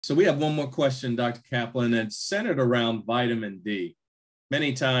So we have one more question, Dr. Kaplin, that's centered around vitamin D.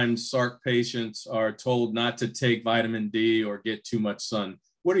 Many times Sarc patients are told not to take vitamin D or get too much sun.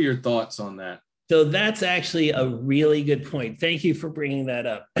 What are your thoughts on that? So that's actually a really good point. Thank you for bringing that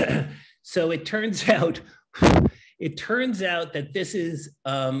up. So it turns out that this is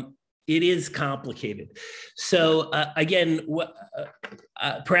it is complicated. So again,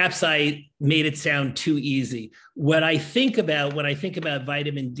 perhaps I made it sound too easy. What I think about when I think about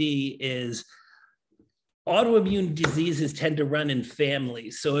vitamin D is autoimmune diseases tend to run in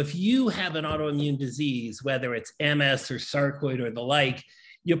families. So if you have an autoimmune disease, whether it's MS or sarcoid or the like,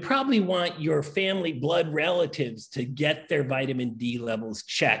 you probably want your family blood relatives to get their vitamin D levels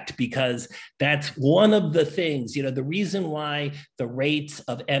checked, because that's one of the things, the reason why the rates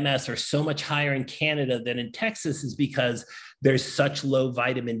of MS are so much higher in Canada than in Texas is because there's such low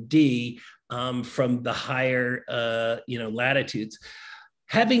vitamin D from the higher, latitudes.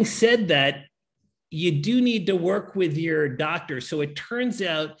 Having said that, you do need to work with your doctor. So it turns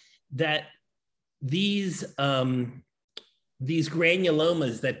out that these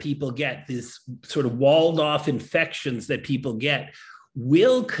granulomas that people get, these sort of walled off infections that people get,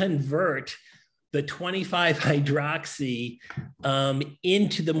 will convert the 25-hydroxy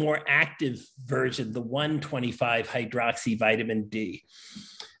into the more active version, the 1,25-hydroxy vitamin D.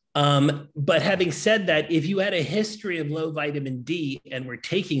 But having said that, if you had a history of low vitamin D and were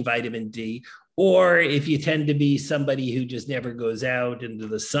taking vitamin D, or if you tend to be somebody who just never goes out into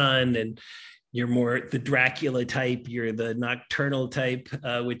the sun and you're more the Dracula type, you're the nocturnal type,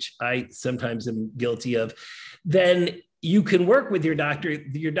 which I sometimes am guilty of, then you can work with your doctor.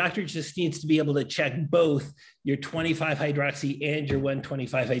 Your doctor just needs to be able to check both your 25-hydroxy and your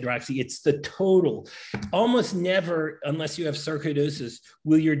 1,25-hydroxy. It's the total. Almost never, unless you have sarcoidosis,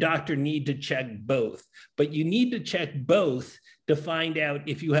 will your doctor need to check both. But you need to check both to find out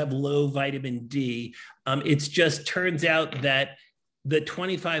if you have low vitamin D. It just turns out that the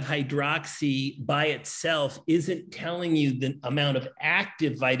 25-hydroxy by itself isn't telling you the amount of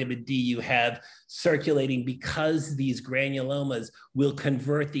active vitamin D you have circulating, because these granulomas will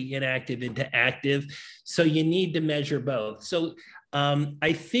convert the inactive into active. So you need to measure both. So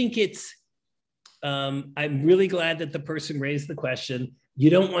I think I'm really glad that the person raised the question. You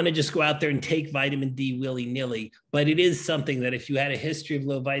don't want to just go out there and take vitamin D willy-nilly, but it is something that if you had a history of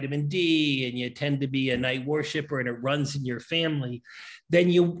low vitamin D and you tend to be a night worshiper and it runs in your family, then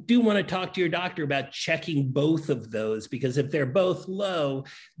you do want to talk to your doctor about checking both of those, because if they're both low,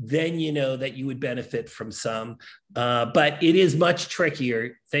 then you know that you would benefit from some. But it is much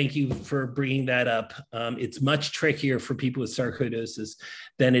trickier. Thank you for bringing that up. It's much trickier for people with sarcoidosis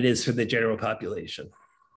than it is for the general population.